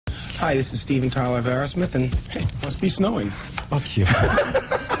Hi, this is Steven Tyler of Aerosmith, and hey, must be snowing. Fuck you.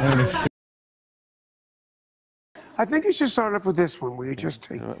 I think you should start off with this one, where you just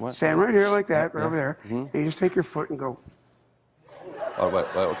stand right here like that, right over there, and you just take your foot and go. Oh, wait,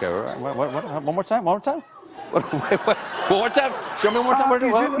 okay, what, one more time, One more time, show me one more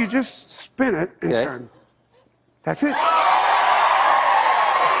time. You just spin it and turn. That's it.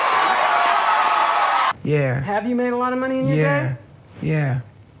 Yeah. Have you made a lot of money in your day? Yeah.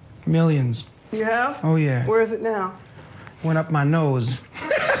 Millions. You have? Oh, yeah. Where is it now? Went up my nose.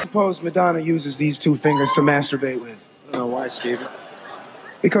 Suppose Madonna uses these two fingers to masturbate with. I don't know why, Steven.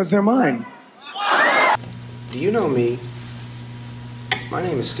 Because they're mine. Do you know me? My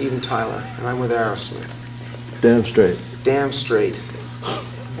name is Steven Tyler, and I'm with Aerosmith. Damn straight. Damn straight.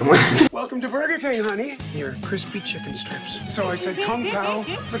 Welcome to Burger King, honey. Here, crispy chicken strips. So I said, Kung Pao.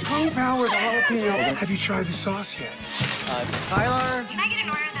 The Kung Pao or the jalapeno. Have you tried the sauce yet? Tyler? Can I get an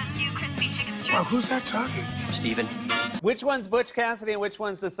order of those new crispy chicken strips? Well, who's that talking? Steven. Which one's Butch Cassidy and which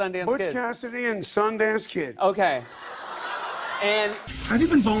one's the Sundance Butch Kid? Cassidy and Sundance Kid. Okay. And have you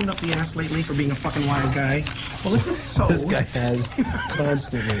been boned up the ass lately for being a fucking wise guy? Well, if it's so... This guy has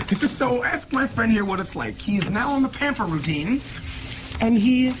constantly. If it's so, ask my friend here what it's like. He is now on the pamper routine, and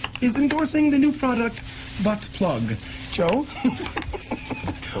he is endorsing the new product, Butt Plug. Joe?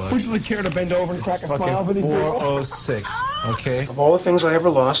 Would you care to bend over and crack a smile for these people? 406, okay? Of all the things I ever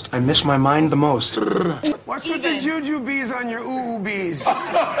lost, I miss my mind the most. What's with the juju bees on your ooh bees?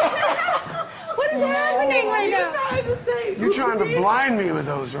 What is happening right now? You're trying to blind me with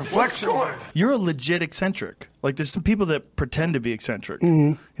those reflections. You're a legit eccentric. Like, there's some people that pretend to be eccentric.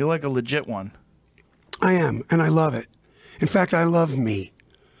 You're like a legit one. I am, and I love it. In fact, I love me.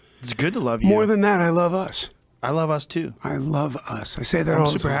 It's good to love you. More than that, I love us. I love us, too. I love us. I say that all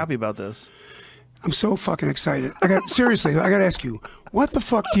the time. I'm super happy about this. I'm so fucking excited. Seriously, I gotta ask you, what the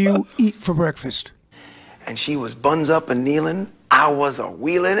fuck do you eat for breakfast? And she was buns up and kneeling. I was a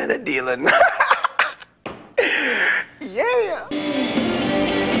wheeling and a dealing. Yeah.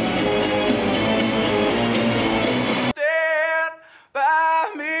 Stand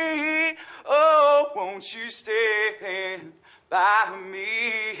by me. Oh, won't you stand by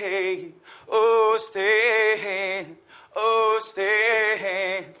me? Oh, stand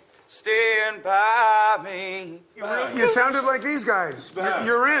by me. You sounded like these guys.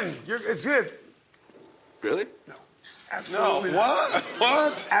 You're in. It's it. Really? No. Absolutely. No. What?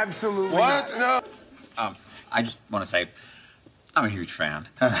 What? Absolutely. What? Not. No. I just want to say, I'm a huge fan.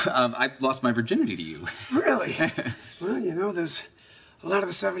 I lost my virginity to you. Really? Well, you know, there's a lot of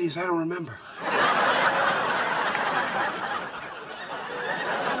the 70s I don't remember.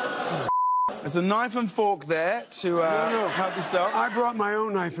 There's a knife and fork there to help yourself. I brought my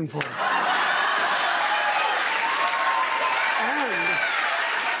own knife and fork. And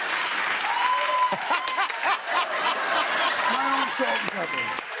my own salt and pepper.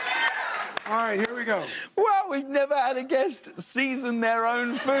 All right, here we go. Well, we've never had a guest season their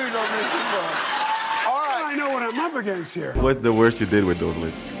own food on this one. All right. I know what I'm up against here. What's the worst you did with those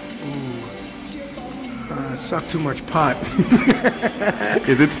lips? Suck too much pot.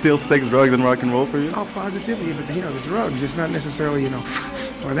 Is it still sex, drugs, and rock and roll for you? Oh, positively, but the drugs, it's not necessarily,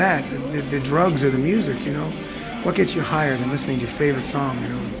 or that. The drugs are the music, What gets you higher than listening to your favorite song,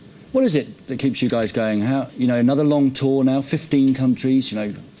 What is it that keeps you guys going? How, another long tour now, 15 countries,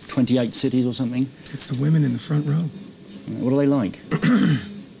 28 cities or something? It's the women in the front row. What are they like?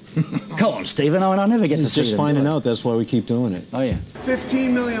 Come on, Stephen, I never get to see them. Just finding out, that's why we keep doing it. Oh, yeah.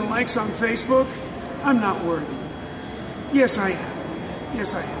 15 million likes on Facebook? I'm not worthy. Yes, I am.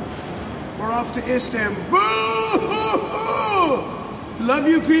 Yes, I am. We're off to Istanbul. Love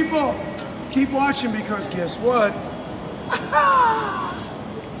you, people. Keep watching because guess what?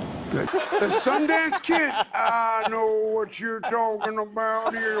 Good. The Sundance Kid. I know what you're talking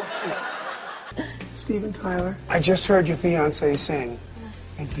about here. Steven Tyler. I just heard your fiancé sing,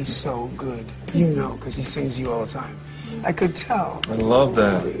 and he's so good. You know, because he sings you all the time. I could tell. I love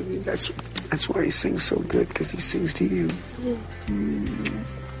that. That's why he sings so good, because he sings to you.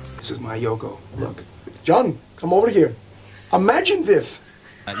 This is my Yoko. Look. John, come over here. Imagine this.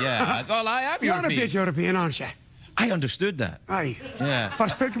 Yeah, well, I am You're a bit European, aren't you? I understood that. Aye. Yeah.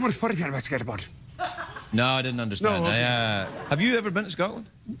 First, about. No, I didn't understand. No, okay. Have you ever been to Scotland?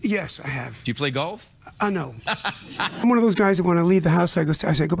 Yes, I have. Do you play golf? No. I'm one of those guys that when I leave the house, I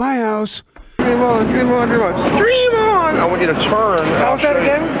say, goodbye, house. Dream on, dream on, dream on. Dream on! I want you to turn. How's that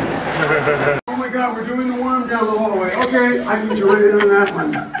again? Oh my God, we're doing the worm down the hallway. Okay, I need you ready on that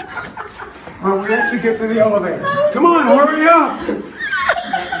one. Well, we have to get to the elevator. Come on, hurry up!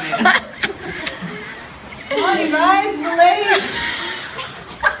 Come on, you guys, we're late.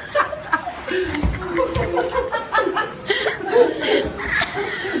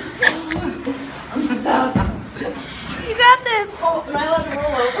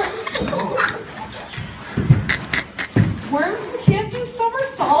 do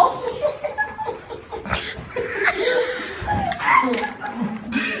somersaults?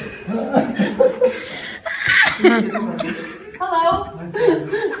 Hello?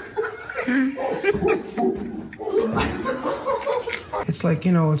 It's like,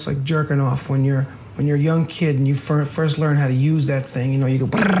 you know, it's like jerking off when you're a young kid and you first learn how to use that thing. You know, you go.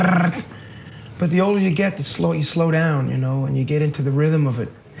 But the older you get, you slow down, you know, and you get into the rhythm of it,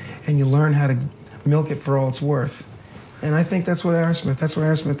 and you learn how to milk it for all it's worth. And I think that's what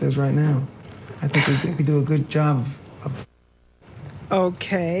Aerosmith is right now. I think we do a good job of.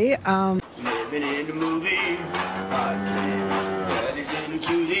 Okay. Living in the movie.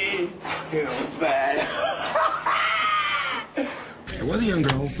 There was a young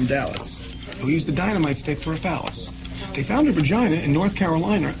girl from Dallas who used a dynamite stick for a phallus. They found her vagina in North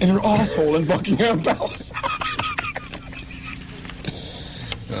Carolina and her asshole in Buckingham Palace.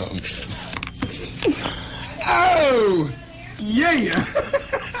 Oh, yeah.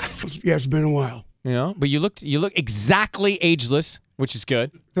 Yeah, it's been a while. You know, but you look exactly ageless, which is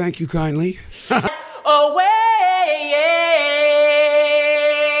good. Thank you kindly.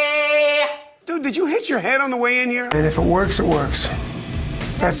 Dude, did you hit your head on the way in here? And if it works, it works.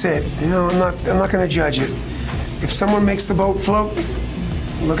 That's it. You know, I'm not going to judge it. If someone makes the boat float,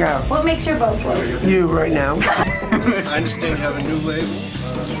 look out. What makes your boat float? You right now. I understand you have a new label,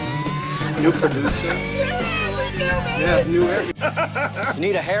 new producer. Yeah, new everything. You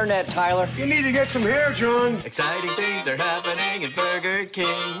need a hairnet, Tyler. You need to get some hair, John. Exciting things are happening at Burger King.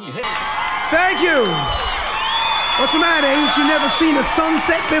 Thank you. What's the matter? Ain't you never seen a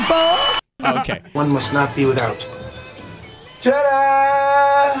sunset before? Okay. One must not be without.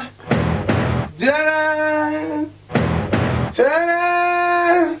 Ta-da! Ta-da!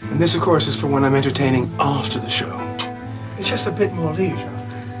 Ta-da! And this, of course, is for when I'm entertaining after the show. It's just a bit more leisure.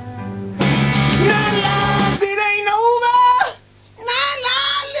 Nine lives, it ain't over. 9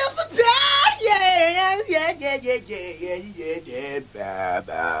 lives live for time. Yeah. Ba,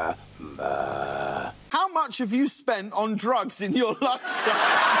 ba. How much have you spent on drugs in your lifetime?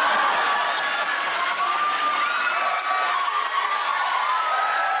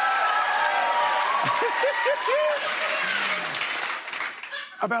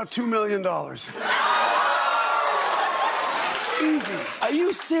 About $2 million. Easy. Are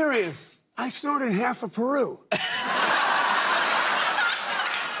you serious? I snorted half of Peru.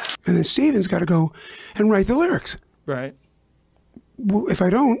 And then Steven's got to go and write the lyrics. Right. Well, if I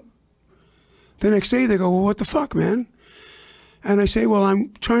don't, the next day they go, well, what the fuck, man? And I say, well,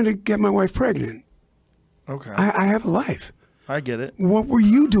 I'm trying to get my wife pregnant. Okay. I have a life. I get it. What were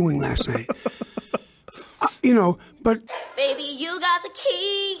you doing last night? You know, but... Baby, you got the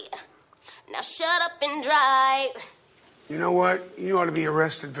key. Now shut up and drive. You know what? You ought to be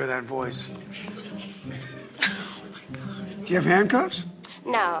arrested for that voice. Do you have handcuffs?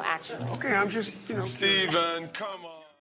 No, actually. Okay, I'm just, you know... Steven, come on.